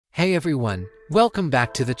Hey everyone, welcome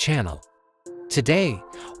back to the channel. Today,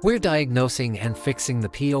 we're diagnosing and fixing the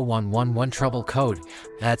P0111 trouble code.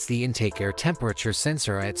 That's the intake air temperature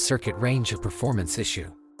sensor at circuit range of performance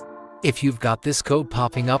issue. If you've got this code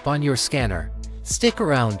popping up on your scanner, stick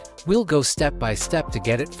around, we'll go step by step to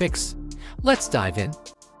get it fixed. Let's dive in.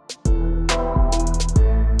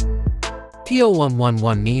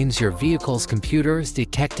 P0111 means your vehicle's computer is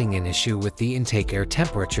detecting an issue with the intake air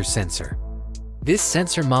temperature sensor. This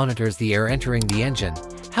sensor monitors the air entering the engine,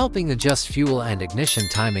 helping adjust fuel and ignition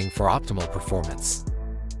timing for optimal performance.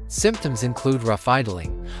 Symptoms include rough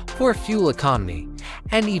idling, poor fuel economy,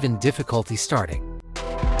 and even difficulty starting.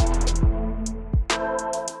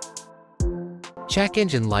 Check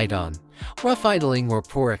engine light on, rough idling or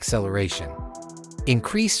poor acceleration.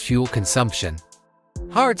 Increased fuel consumption.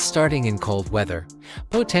 Hard starting in cold weather,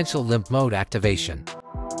 potential limp mode activation.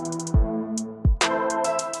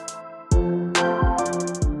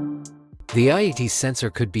 The IAT sensor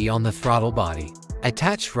could be on the throttle body,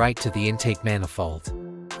 attached right to the intake manifold.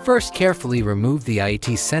 First, carefully remove the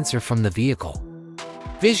IAT sensor from the vehicle.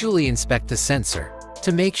 Visually inspect the sensor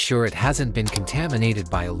to make sure it hasn't been contaminated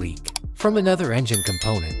by a leak from another engine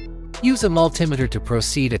component. Use a multimeter to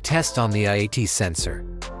proceed a test on the IAT sensor.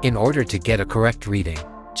 In order to get a correct reading,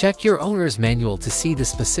 check your owner's manual to see the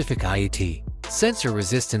specific IAT sensor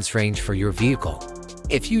resistance range for your vehicle.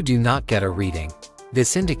 If you do not get a reading,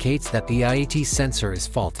 this indicates that the IAT sensor is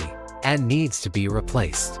faulty and needs to be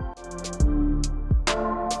replaced.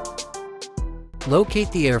 Locate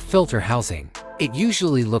the air filter housing. It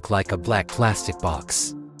usually looks like a black plastic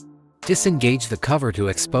box. Disengage the cover to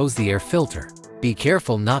expose the air filter. Be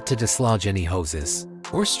careful not to dislodge any hoses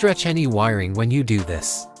or stretch any wiring when you do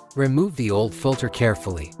this. Remove the old filter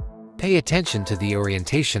carefully. Pay attention to the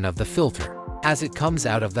orientation of the filter as it comes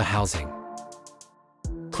out of the housing.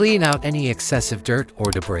 Clean out any excessive dirt or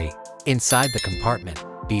debris inside the compartment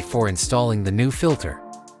before installing the new filter.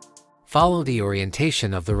 Follow the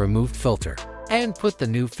orientation of the removed filter and put the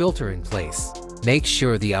new filter in place. Make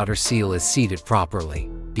sure the outer seal is seated properly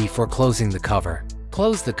before closing the cover.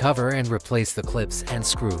 Close the cover and replace the clips and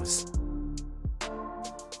screws.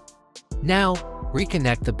 Now,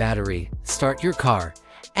 reconnect the battery, start your car,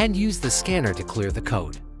 and use the scanner to clear the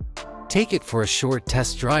code. Take it for a short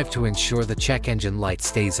test drive to ensure the check engine light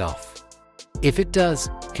stays off. If it does,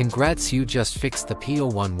 congrats, you just fixed the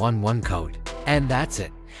P0111 code. And that's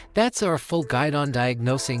it. That's our full guide on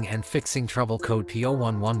diagnosing and fixing trouble code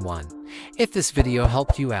P0111. If this video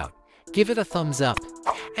helped you out, give it a thumbs up.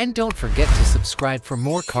 And don't forget to subscribe for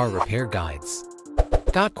more car repair guides.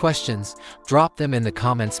 Got questions? Drop them in the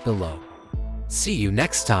comments below. See you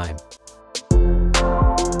next time.